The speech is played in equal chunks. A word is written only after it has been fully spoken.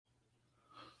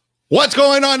What's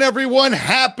going on, everyone?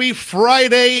 Happy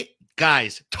Friday.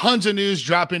 Guys, tons of news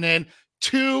dropping in.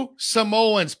 Two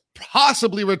Samoans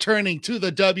possibly returning to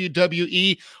the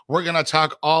WWE. We're going to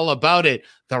talk all about it.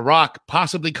 The Rock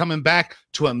possibly coming back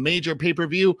to a major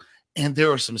pay-per-view. And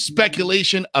there was some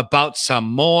speculation about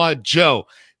Samoa Joe.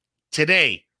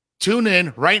 Today, tune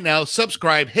in right now,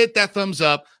 subscribe, hit that thumbs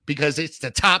up because it's the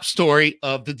top story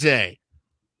of the day.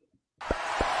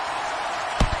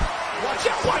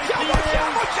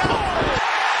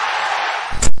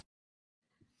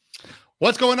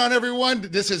 What's going on, everyone?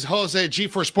 This is Jose G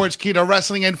for Sportskeeda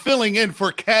Wrestling, and filling in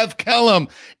for Kev Kellum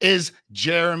is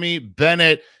Jeremy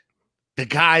Bennett, the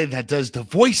guy that does the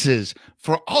voices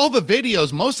for all the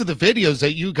videos, most of the videos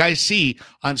that you guys see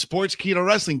on Sportskeeda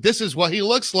Wrestling. This is what he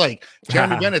looks like.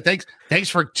 Jeremy Bennett, thanks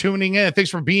for tuning in. Thanks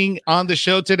for being on the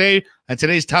show today. And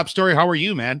today's top story, how are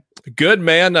you, man? Good,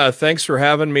 man. Thanks for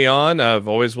having me on. I've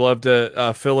always loved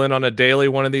to fill in on a daily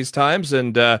one of these times,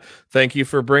 and thank you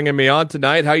for bringing me on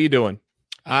tonight. How you doing?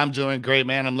 I'm doing great,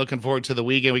 man. I'm looking forward to the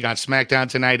weekend. We got SmackDown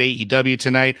tonight, AEW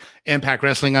tonight, Impact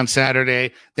Wrestling on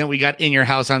Saturday. Then we got In Your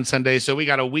House on Sunday. So we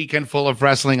got a weekend full of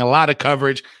wrestling, a lot of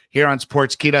coverage here on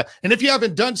Sportskeeda. And if you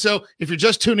haven't done so, if you're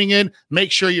just tuning in,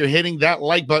 make sure you're hitting that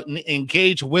like button,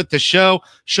 engage with the show,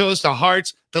 show us the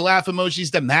hearts, the laugh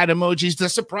emojis, the mad emojis, the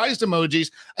surprised emojis.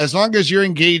 As long as you're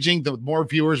engaging, the more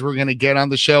viewers we're going to get on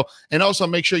the show. And also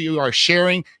make sure you are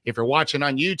sharing. If you're watching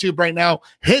on YouTube right now,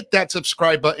 hit that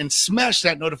subscribe button, smash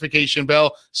that notification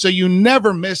bell so you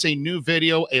never miss a new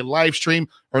video, a live stream,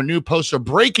 or new post or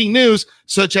breaking news,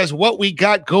 such as what we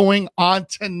got going on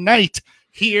tonight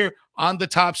here on the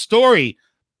top story.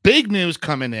 Big news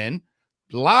coming in,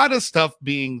 a lot of stuff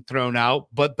being thrown out,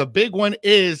 but the big one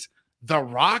is The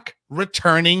Rock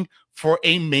returning for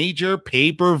a major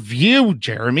pay-per-view.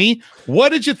 Jeremy, what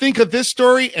did you think of this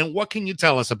story, and what can you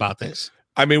tell us about this?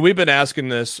 I mean, we've been asking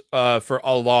this for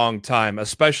a long time,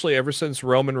 especially ever since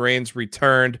Roman Reigns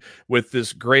returned with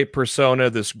this great persona,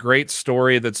 this great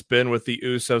story that's been with the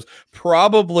Usos.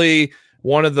 Probably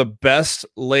one of the best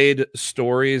laid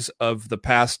stories of the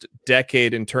past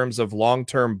decade in terms of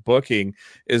long-term booking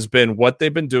has been what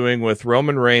they've been doing with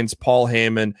Roman Reigns, Paul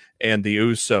Heyman, and the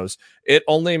Usos. It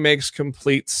only makes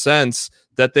complete sense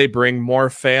that they bring more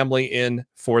family in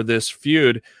for this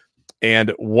feud.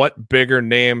 And what bigger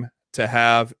name to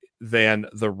have than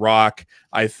The Rock?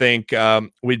 I think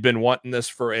we've been wanting this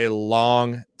for a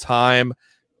long time,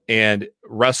 and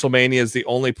WrestleMania is the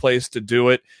only place to do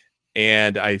it.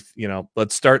 And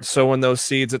let's start sowing those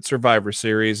seeds at Survivor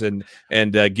Series and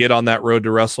get on that road to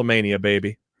WrestleMania,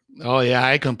 baby. Oh, yeah,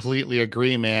 I completely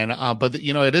agree, man. But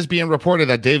it is being reported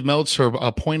that Dave Meltzer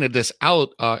pointed this out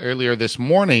earlier this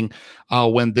morning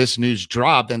when this news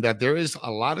dropped, and that there is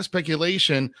a lot of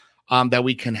speculation that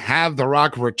we can have The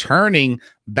Rock returning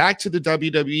back to the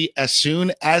WWE as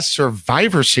soon as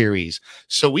Survivor Series.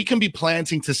 So we can be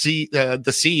planting to see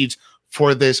the seeds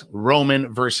for this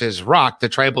Roman versus Rock, the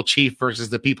tribal chief versus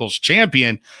the people's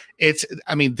champion.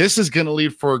 This is going to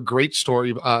lead for a great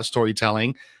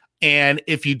storytelling. And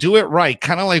if you do it right,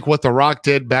 kind of like what The Rock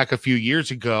did back a few years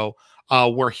ago,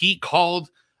 where he called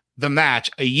the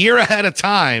match a year ahead of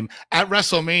time at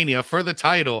WrestleMania for the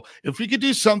title. If we could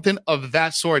do something of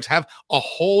that sort, have a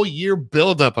whole year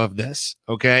buildup of this,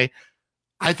 okay,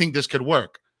 I think this could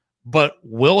work. But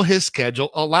will his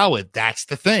schedule allow it? That's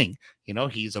the thing.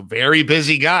 He's a very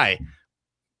busy guy.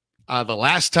 The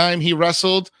last time he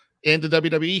wrestled in the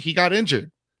WWE, he got injured,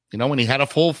 when he had a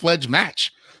full-fledged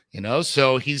match,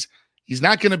 so he's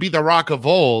not going to be The Rock of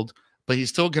old, but he's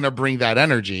still going to bring that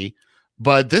energy.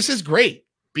 But this is great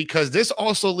because this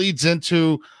also leads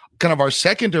into kind of our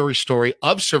secondary story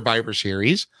of Survivor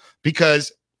Series,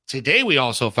 because today we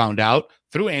also found out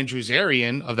through Andrew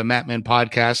Zarian of the Matman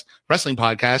podcast, wrestling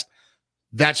podcast,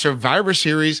 that Survivor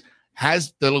Series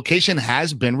the location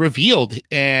has been revealed.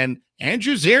 And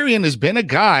Andrew Zarian has been a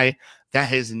guy that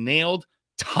has nailed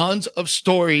tons of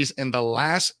stories in the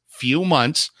last few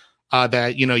months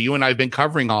that, you and I have been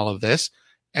covering all of this.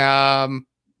 And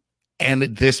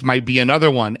this might be another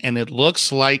one. And it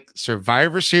looks like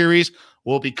Survivor Series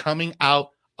will be coming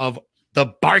out of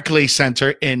the Barclays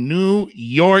Center in New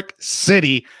York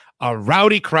City. A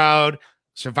rowdy crowd.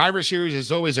 Survivor Series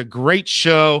is always a great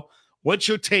show. What's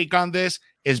your take on this?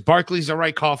 Is Barclays the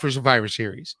right call for Survivor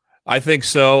Series? I think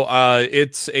so.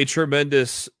 It's a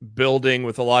tremendous building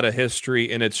with a lot of history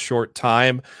in its short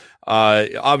time.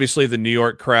 Obviously, the New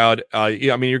York crowd,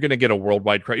 you're going to get a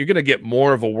worldwide crowd. You're going to get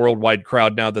more of a worldwide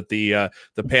crowd now that the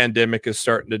pandemic is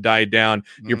starting to die down.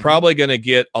 Mm-hmm. You're probably going to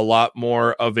get a lot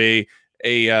more of a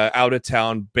out of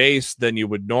town base than you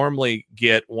would normally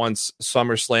get once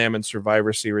SummerSlam and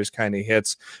Survivor Series kind of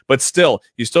hits. But still,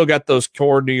 you still got those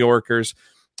core New Yorkers.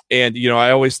 And,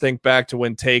 I always think back to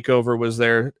when TakeOver was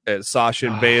there at Sasha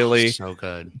and Bailey. So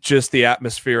good. Just the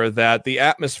atmosphere of that. The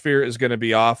atmosphere is going to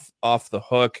be off the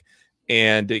hook.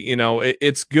 And,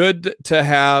 it's good to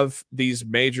have these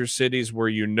major cities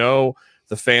where the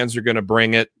fans are going to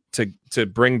bring it to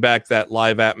bring back that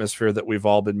live atmosphere that we've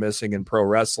all been missing in pro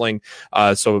wrestling.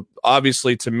 So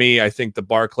obviously, to me, I think the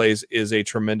Barclays is a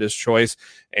tremendous choice.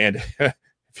 And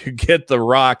if you get The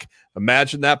Rock,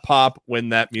 imagine that pop when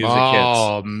that music hits.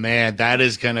 Oh, man, that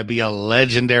is going to be a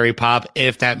legendary pop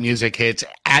if that music hits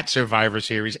at Survivor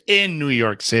Series in New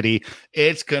York City.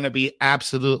 It's going to be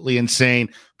absolutely insane.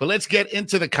 But let's get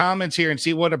into the comments here and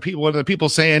see what are the people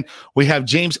saying. We have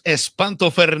James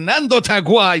Espanto Fernando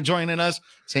Taguay joining us,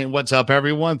 saying, "What's up,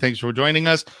 everyone? Thanks for joining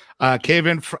us."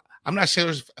 Kevin, I'm not sure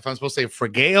if I'm supposed to say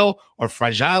Fragale or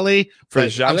Fragile.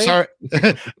 I'm sorry.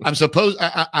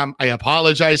 I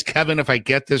apologize, Kevin, if I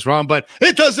get this wrong, but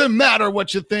it doesn't matter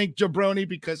what you think, Jabroni,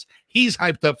 because he's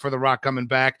hyped up for The Rock coming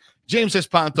back. James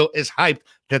Espanto is hyped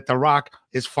that The Rock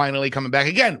is finally coming back.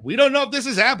 Again, we don't know if this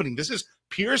is happening. This is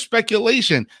pure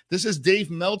speculation. This is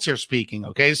Dave Meltzer speaking.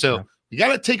 Okay. So you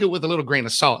got to take it with a little grain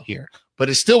of salt here, but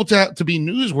it's still to be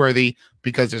newsworthy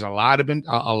because there's a lot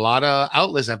of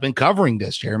outlets that have been covering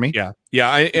this, Jeremy.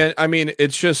 Yeah. I mean,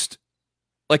 it's just,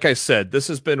 like I said, this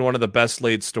has been one of the best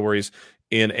laid stories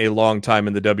in a long time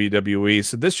in the WWE.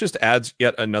 So this just adds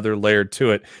yet another layer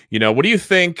to it. What do you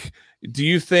think? Do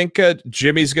you think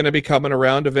Jimmy's going to be coming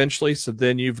around eventually? So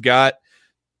then you've got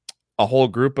a whole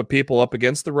group of people up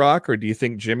against The Rock, or do you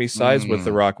think Jimmy sides with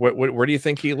The Rock? Where do you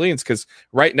think he leans? Because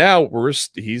right now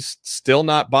he's still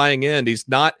not buying in. He's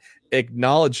not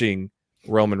acknowledging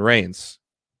Roman Reigns.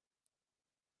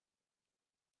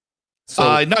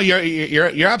 So no,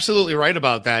 you're absolutely right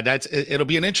about that. It'll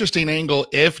be an interesting angle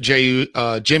if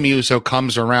Jimmy Uso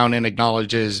comes around and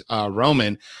acknowledges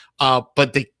Roman,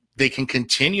 but they can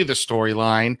continue the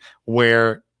storyline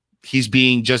where he's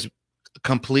being just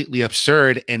completely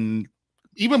absurd and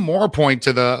even more point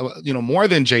to the more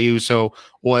than Jey Uso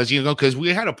was, because we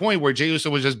had a point where Jey Uso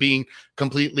was just being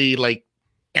completely like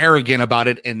arrogant about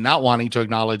it and not wanting to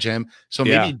acknowledge him. So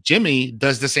maybe Jimmy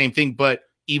does the same thing, but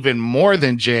even more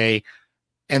than Jey,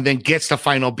 and then gets the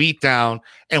final beatdown.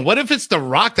 And what if it's The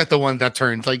Rock the one that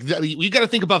turns? Like, you got to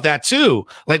think about that too.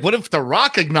 Like, what if The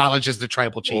Rock acknowledges the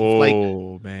tribal chief?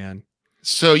 Oh, man.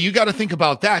 So you got to think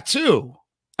about that too.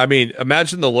 I mean,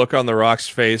 imagine the look on The Rock's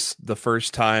face the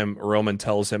first time Roman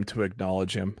tells him to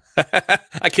acknowledge him.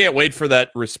 I can't wait for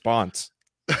that response.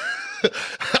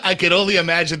 I can only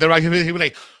imagine The Rock. He'd be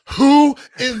like, "Who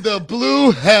in the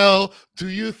blue hell do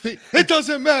you think?" It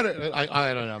doesn't matter.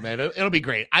 I don't know, man. It'll be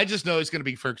great. I just know it's going to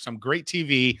be for some great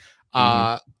TV.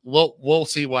 We'll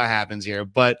see what happens here.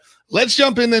 But let's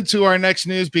jump into our next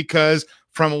news, because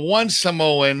from one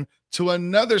Samoan to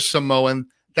another Samoan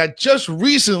that just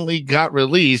recently got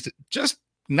released,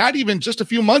 not even just a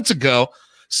few months ago,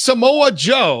 Samoa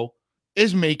Joe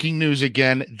is making news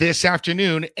again this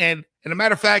afternoon. And as a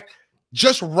matter of fact,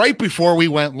 just right before we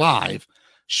went live,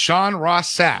 Sean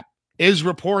Ross Sapp is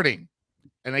reporting,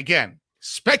 and again,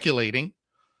 speculating,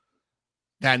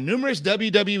 that numerous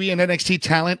WWE and NXT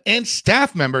talent and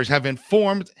staff members have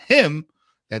informed him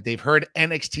that they've heard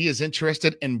NXT is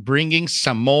interested in bringing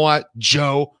Samoa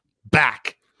Joe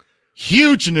back.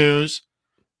 Huge news.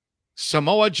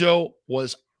 Samoa Joe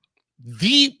was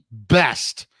the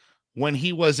best when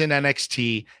he was in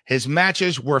NXT. His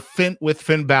matches were with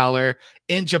Finn Balor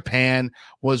in Japan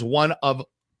was one of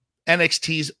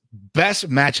NXT's best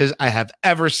matches I have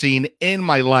ever seen in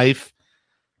my life.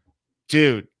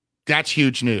 Dude, that's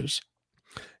huge news.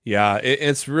 Yeah,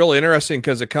 it's real interesting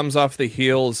because it comes off the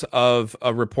heels of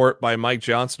a report by Mike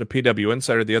Johnson of PW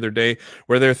Insider the other day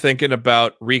where they're thinking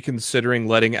about reconsidering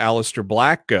letting Aleister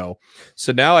Black go.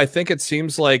 So now I think it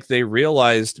seems like they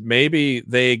realized maybe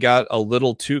they got a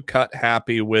little too cut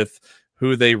happy with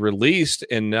who they released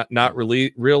and not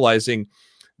really realizing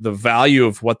the value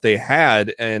of what they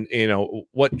had. And,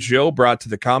 what Joe brought to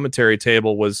the commentary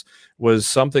table was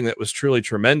something that was truly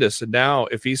tremendous. And now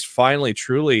if he's finally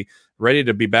truly ready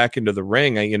to be back into the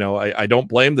ring, I don't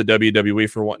blame the WWE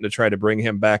for wanting to try to bring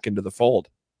him back into the fold.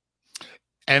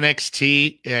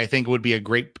 NXT, I think, would be a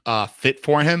great fit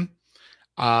for him.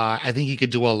 I think he could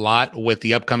do a lot with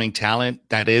the upcoming talent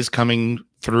that is coming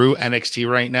through NXT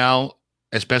right now,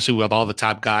 especially with all the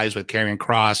top guys with Karrion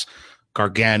Kross,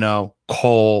 Gargano,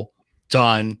 Cole,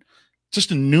 Dunn,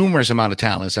 just a numerous amount of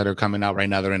talents that are coming out right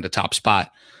now. They're in the top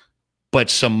spot. But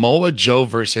Samoa Joe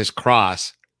versus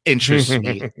Kross, interests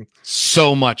me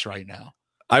so much right now.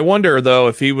 I wonder, though,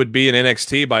 if he would be in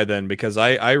NXT by then, because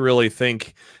I really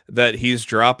think that he's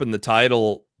dropping the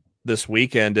title this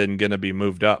weekend and going to be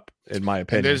moved up, in my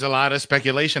opinion. And there's a lot of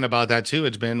speculation about that, too.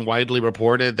 It's been widely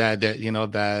reported that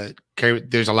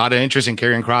there's a lot of interest in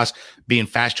Karrion Kross being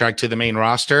fast-tracked to the main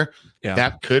roster. Yeah.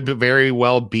 That could very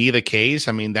well be the case.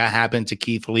 I mean, that happened to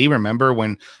Keith Lee. Remember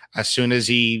when as soon as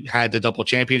he had the double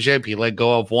championship, he let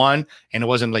go of one, and it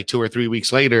wasn't like 2 or 3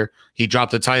 weeks later, he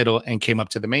dropped the title and came up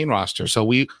to the main roster. So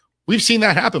we've seen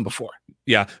that happen before.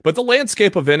 Yeah, but the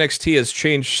landscape of NXT has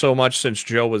changed so much since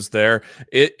Joe was there.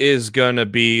 It is going to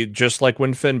be just like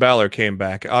when Finn Balor came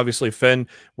back. Obviously, Finn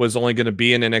was only going to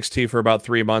be in NXT for about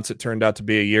 3 months. It turned out to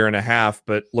be a year and a half,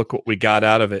 but look what we got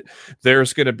out of it.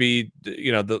 There's going to be,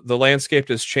 the landscape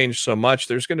has changed so much.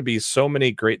 There's going to be so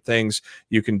many great things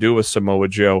you can do with Samoa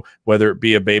Joe, whether it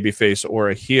be a babyface or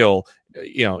a heel.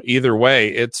 Either way,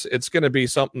 it's going to be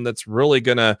something that's really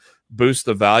going to boost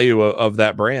the value of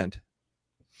that brand.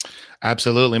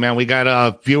 Absolutely, man. We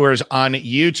got viewers on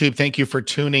YouTube. Thank you for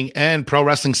tuning in. Pro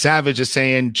Wrestling Savage is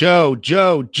saying, Joe.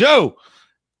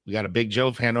 We got a big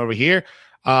Joe fan over here.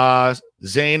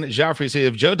 Zane Joffrey says,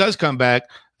 if Joe does come back,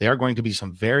 there are going to be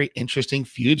some very interesting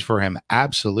feuds for him.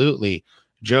 Absolutely.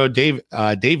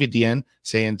 David Dien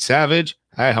saying, Savage,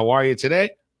 hi, how are you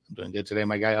today? I'm doing good today,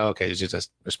 my guy. Oh, okay, he's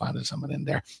just responding to someone in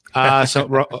there. So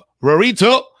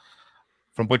Rorito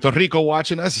from Puerto Rico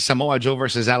watching us, Samoa Joe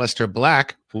versus Aleister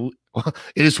Black.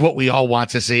 It is what we all want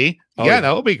to see. Yeah,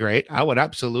 that would be great. I would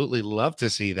absolutely love to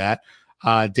see that.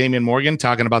 Damian Morgan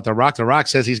talking about The Rock. The Rock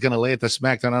says he's going to lay at the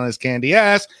SmackDown on his candy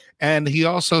ass. And he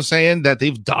also saying that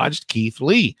they've dodged Keith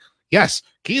Lee. Yes,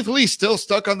 Keith Lee's still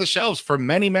stuck on the shelves for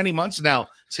many, many months now,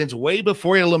 since way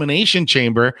before Elimination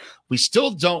Chamber. We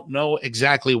still don't know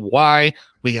exactly why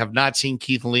we have not seen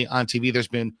Keith Lee on TV. There's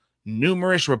been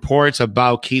numerous reports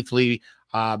about Keith Lee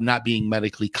not being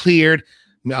medically cleared.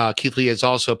 Keith Lee has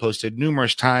also posted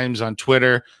numerous times on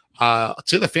Twitter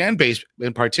to the fan base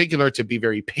in particular to be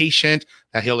very patient,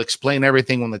 that he'll explain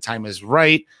everything when the time is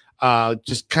right,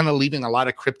 just kind of leaving a lot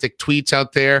of cryptic tweets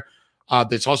out there.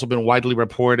 It's also been widely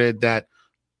reported that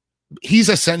he's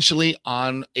essentially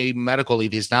on a medical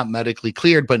leave. He's not medically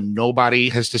cleared, but nobody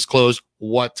has disclosed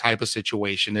what type of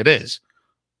situation it is.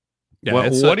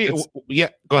 Yeah,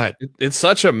 go ahead. It's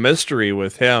such a mystery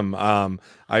with him.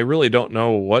 I really don't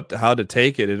know how to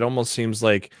take it. It almost seems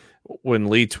like when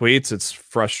Lee tweets, it's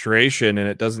frustration, and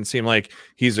it doesn't seem like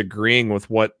he's agreeing with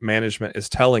what management is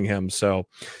telling him. So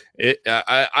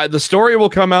the story will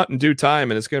come out in due time,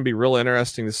 and it's going to be real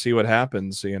interesting to see what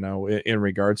happens, in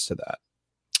regards to that.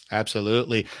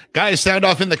 Absolutely. Guys, sound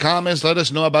off in the comments. Let us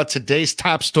know about today's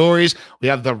top stories. We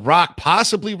have The Rock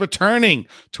possibly returning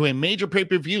to a major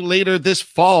pay-per-view later this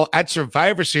fall at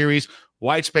Survivor Series.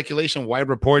 Wide speculation, wide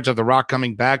reports of The Rock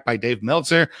coming back by Dave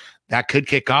Meltzer. That could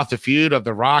kick off the feud of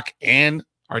The Rock and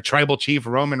our tribal chief,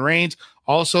 Roman Reigns.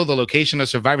 Also, the location of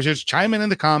Survivor Series. Chime in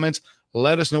the comments.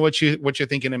 Let us know what you're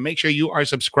thinking, and make sure you are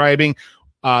subscribing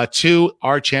to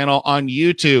our channel on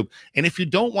YouTube. And if you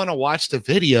don't want to watch the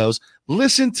videos,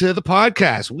 listen to the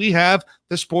podcast. We have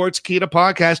the Sportskeeda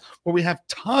podcast where we have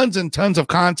tons and tons of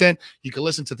content. You can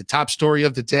listen to the top story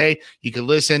of the day. You can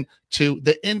listen to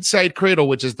the Inside Cradle,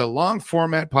 which is the long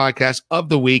format podcast of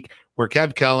the week, where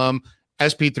Kev Kellum,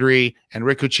 SP3, and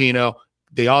Rick Cucino,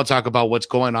 they all talk about what's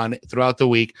going on throughout the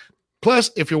week.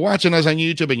 Plus, if you're watching us on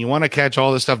YouTube and you want to catch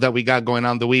all the stuff that we got going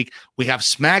on the week, we have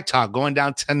Smack Talk going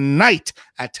down tonight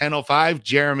at 10:05.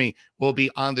 Jeremy will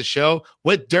be on the show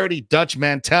with Dirty Dutch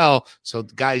Mantel. So,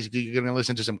 guys, you're going to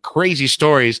listen to some crazy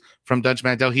stories from Dutch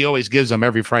Mantel. He always gives them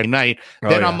every Friday night.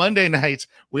 Then on Monday nights,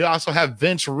 we also have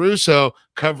Vince Russo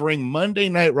covering Monday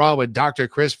Night Raw with Dr.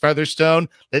 Chris Featherstone.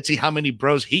 Let's see how many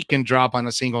bros he can drop on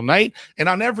a single night. And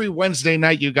on every Wednesday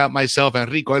night, you got myself,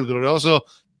 Enrico El Grueso,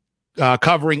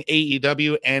 covering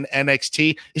AEW and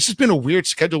NXT. It's just been a weird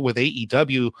schedule with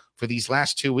AEW for these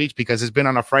last 2 weeks because it's been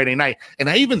on a Friday night. And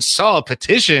I even saw a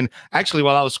petition, actually,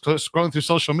 while I was scrolling through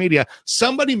social media.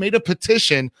 Somebody made a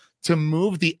petition to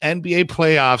move the NBA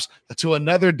playoffs to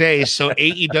another day so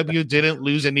AEW didn't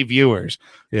lose any viewers.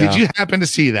 Yeah. Did you happen to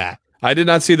see that? I did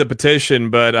not see the petition,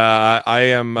 but I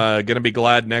am going to be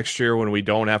glad next year when we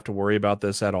don't have to worry about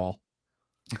this at all.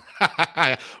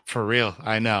 For real,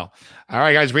 I know. All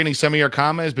right, guys, reading some of your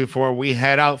comments before we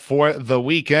head out for the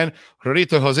weekend.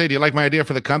 Rorito Jose, do you like my idea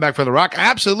for the comeback for The Rock?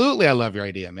 Absolutely, I love your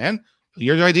idea, man.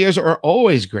 Your ideas are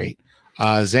always great.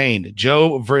 Zane,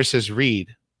 Joe versus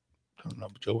Reed. I don't know,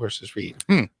 Joe versus Reed.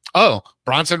 Oh,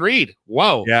 Bronson Reed.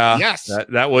 Whoa. Yeah. Yes.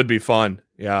 That would be fun.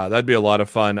 Yeah, that'd be a lot of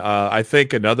fun. I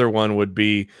think another one would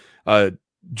be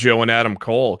Joe and Adam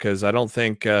Cole, because I don't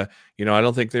think I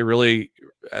don't think they really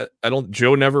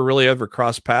Joe never really ever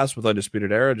crossed paths with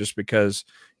Undisputed Era, just because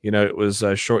it was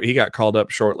short. He got called up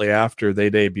shortly after they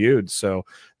debuted, so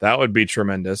that would be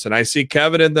tremendous. And I see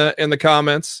Kevin in the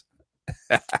comments.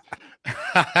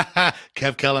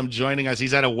 Kev Kellum joining us.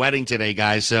 He's at a wedding today,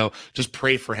 guys, so just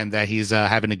pray for him that he's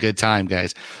having a good time,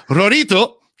 guys.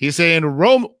 Rorito, he's saying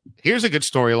here's a good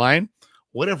storyline.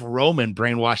 What if Roman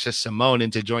brainwashes Simone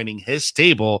into joining his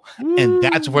stable, and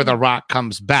that's where The Rock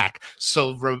comes back?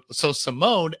 So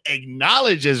Simone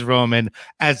acknowledges Roman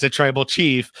as the tribal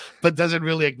chief, but doesn't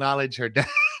really acknowledge her dad.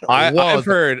 I've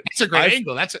heard it's a great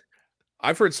angle.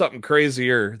 I've heard something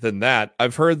crazier than that.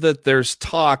 I've heard that there's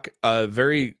talk,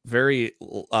 very, very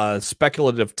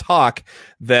speculative talk,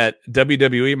 that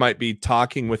WWE might be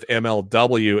talking with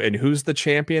MLW. And who's the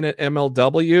champion at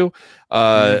MLW?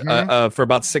 For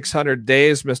about 600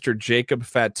 days, Mr. Jacob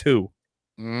Fatu.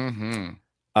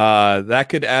 That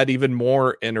could add even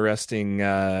more interesting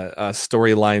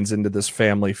storylines into this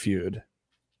family feud.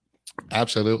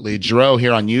 Absolutely. Dro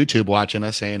here on YouTube watching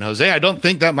us saying, Jose, I don't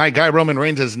think that my guy Roman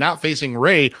Reigns is not facing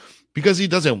Ray because he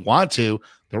doesn't want to.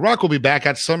 The Rock will be back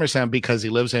at SummerSlam because he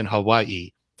lives in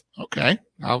Hawaii. Okay.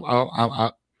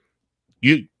 I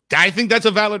think that's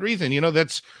a valid reason.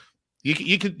 That's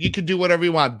you could do whatever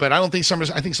you want, but I think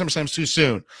SummerSlam's too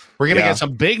soon. We're going to get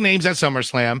some big names at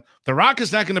SummerSlam. The Rock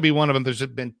is not going to be one of them. There's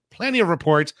been plenty of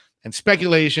reports and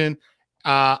speculation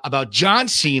about John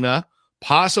Cena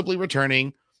possibly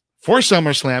returning for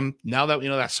SummerSlam. Now that we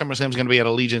know that SummerSlam is going to be at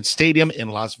Allegiant Stadium in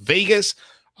Las Vegas,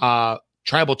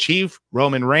 Tribal Chief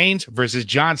Roman Reigns versus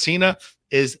John Cena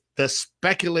is the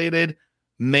speculated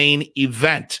main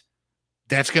event.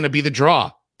 That's going to be the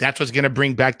draw. That's what's going to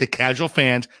bring back the casual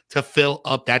fans to fill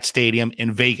up that stadium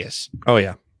in Vegas. Oh,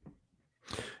 yeah.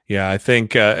 Yeah, I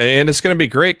think, and it's going to be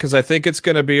great because I think it's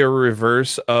going to be a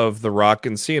reverse of The Rock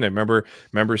and Cena. Remember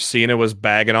Cena was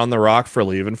bagging on The Rock for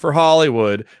leaving for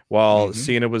Hollywood while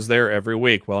Cena was there every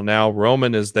week. Well, now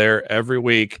Roman is there every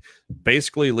week,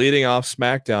 basically leading off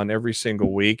SmackDown every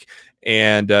single week.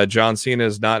 And John Cena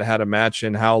has not had a match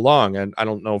in how long? And I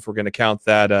don't know if we're going to count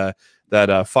that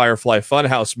Firefly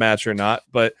Funhouse match or not,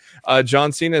 but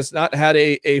John Cena has not had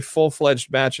a full-fledged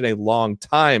match in a long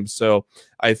time. So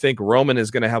I think Roman is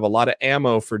going to have a lot of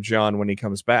ammo for John when he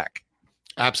comes back.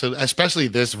 Absolutely, especially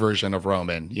this version of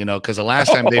Roman, because the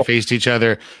last time they faced each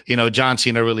other, John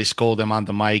Cena really scolded him on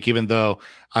the mic, even though,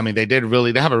 they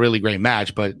have a really great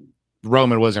match, but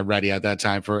Roman wasn't ready at that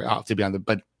time to be on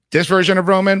but this version of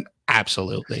Roman,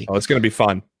 absolutely. Oh, it's going to be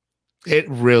fun. It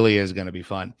really is going to be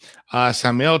fun.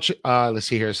 Samuel, let's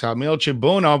see here. Samuel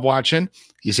Chibuna watching.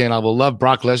 He's saying, I will love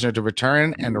Brock Lesnar to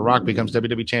return and The Rock becomes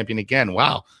WWE champion again.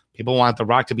 Wow. People want The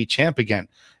Rock to be champ again.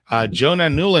 Jonah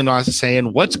Newland was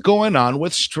saying, what's going on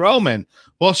with Strowman?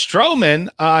 Well, Strowman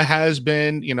has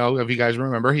been, if you guys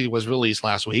remember, he was released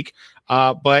last week.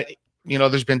 But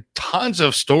there's been tons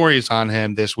of stories on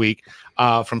him this week,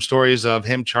 from stories of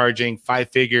him charging 5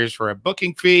 figures for a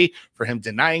booking fee, for him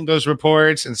denying those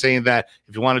reports and saying that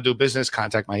if you want to do business,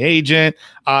 contact my agent,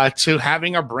 to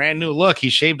having a brand new look. He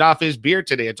shaved off his beard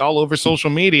today. It's all over social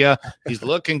media. He's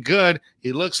looking good.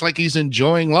 He looks like he's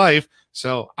enjoying life.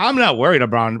 So I'm not worried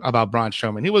about Braun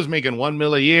Strowman. He was making $1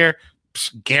 million a year,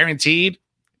 guaranteed.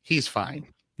 He's fine.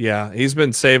 Yeah, he's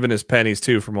been saving his pennies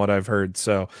too, from what I've heard.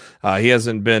 So he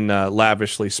hasn't been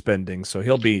lavishly spending. So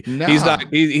he'll be. No. He's not.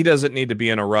 He doesn't need to be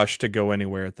in a rush to go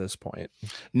anywhere at this point.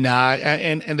 Nah,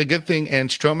 and the good thing, and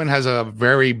Strowman has a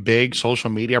very big social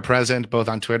media presence, both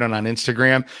on Twitter and on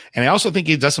Instagram. And I also think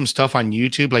he does some stuff on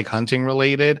YouTube, like hunting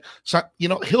related. So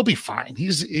he'll be fine.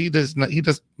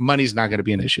 Money's not going to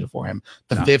be an issue for him.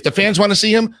 If the fans want to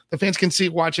see him, the fans can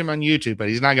watch him on YouTube. But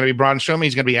he's not going to be Braun Strowman.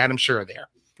 He's going to be Adam Scherr there.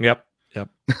 Yep.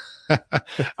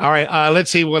 All right. Let's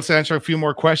see. Let's answer a few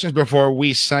more questions before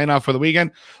we sign off for the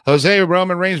weekend. Jose,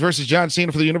 Roman Reigns versus John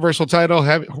Cena for the Universal title,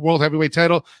 World Heavyweight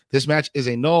title. This match is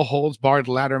a no holds barred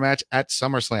ladder match at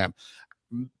SummerSlam.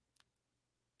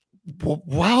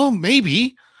 Well,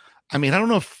 maybe. I don't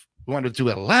know if we want to do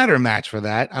a ladder match for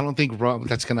that. I don't think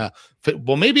that's going to fit.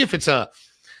 Well, maybe if it's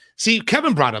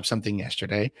Kevin brought up something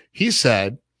yesterday. He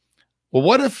said, well,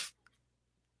 what if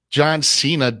John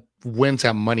Cena wins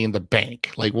at Money in the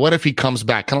Bank? Like, what if he comes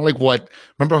back? Kind of like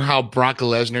remember how Brock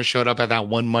Lesnar showed up at that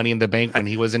one Money in the Bank when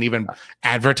he wasn't even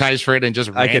advertised for it and just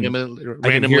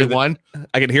randomly won?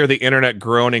 I can hear the internet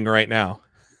groaning right now.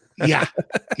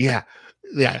 Yeah.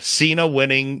 Cena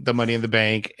winning the Money in the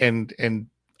Bank. And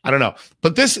I don't know,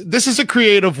 but this is a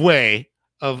creative way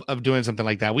of doing something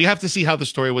like that. We have to see how the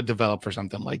story would develop for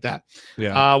something like that.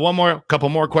 Yeah. Couple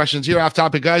more questions here off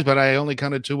topic, guys, but I only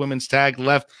counted 2 women's tag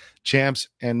left. Champs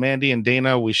and Mandy and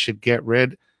Dana. We should get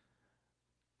rid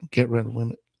of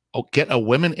women. Oh, get a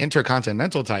women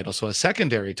intercontinental title, so a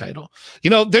secondary title.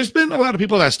 There's been a lot of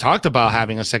people that's talked about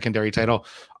having a secondary title.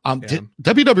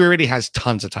 WWE already has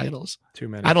tons of titles. Too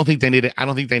many. I don't think they need it. I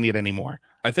don't think they need any more.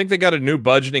 I think they got a new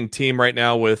budgeting team right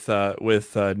now with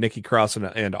Nikki Cross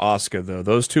and Asuka, though.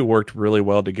 Those two worked really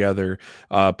well together,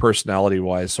 personality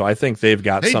wise. So I think they've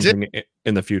got something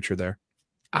in the future there.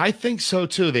 I think so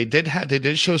too. They did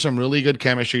show some really good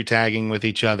chemistry tagging with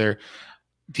each other.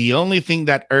 The only thing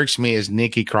that irks me is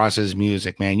Nikki Cross's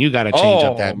music, man. You got to change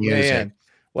up that music. Man.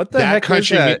 What the heck is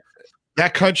that?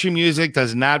 That country music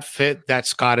does not fit that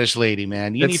Scottish lady,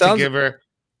 man. You need to give her.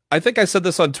 I think I said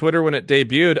this on Twitter when it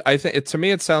debuted. I think to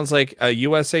me it sounds like a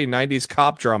USA 90s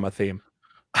cop drama theme.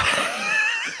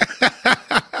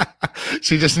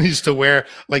 She just needs to wear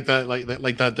like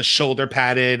the shoulder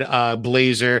padded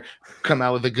blazer, come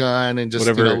out with a gun, and just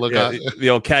look up the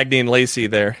old Cagney and Lacey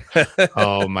there.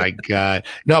 Oh my god,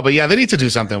 no, but yeah, they need to do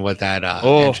something with that.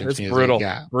 It's music. brutal.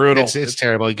 Yeah, brutal. It's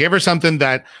terrible. Give her something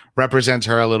that represents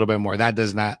her a little bit more. That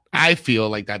does not. I feel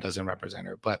like that doesn't represent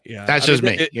her, but that's just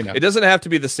me. It doesn't have to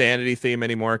be the Sanity theme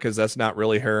anymore because that's not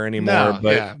really her anymore.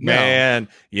 They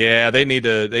need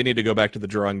to go back to the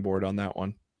drawing board on that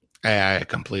one. I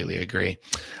completely agree.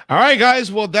 All right,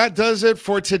 guys. Well, that does it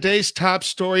for today's top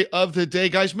story of the day.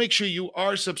 Guys, make sure you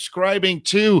are subscribing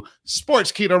to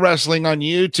Sportskeeda Wrestling on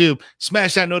YouTube.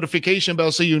 Smash that notification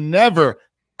bell so you never,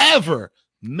 ever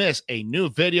miss a new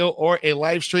video or a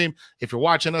live stream. If you're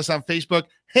watching us on Facebook,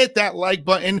 hit that like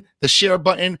button, the share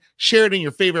button, share it in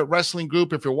your favorite wrestling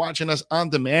group. If you're watching us on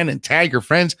demand, and tag your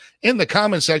friends in the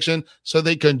comment section so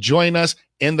they can join us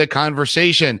in the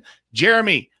conversation.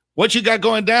 Jeremy, what you got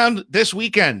going down this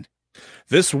weekend?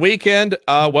 This weekend,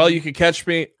 you can catch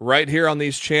me right here on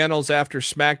these channels after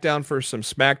SmackDown for some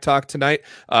Smack Talk tonight.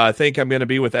 I think I'm going to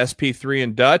be with SP3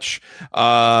 and Dutch.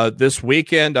 This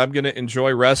weekend, I'm going to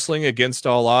enjoy wrestling Against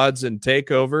All Odds and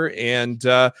TakeOver, and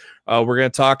we're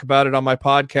going to talk about it on my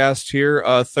podcast here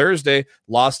Thursday,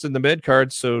 Lost in the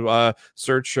Midcard. So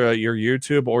search your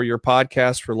YouTube or your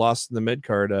podcast for Lost in the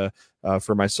Midcard.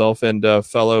 For myself and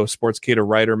fellow Sportskeeda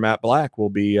writer Matt Black, we'll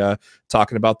be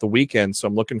talking about the weekend. So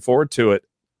I'm looking forward to it.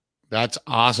 That's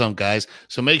awesome, guys.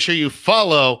 So make sure you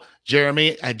follow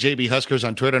Jeremy at JB Huskers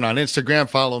on Twitter and on Instagram.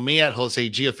 Follow me at Jose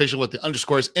G Official with the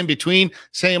underscores in between.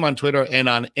 Same on Twitter and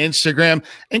on Instagram.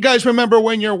 And guys, remember,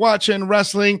 when you're watching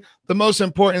wrestling, the most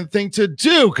important thing to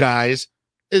do, guys,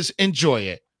 is enjoy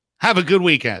it. Have a good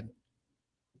weekend.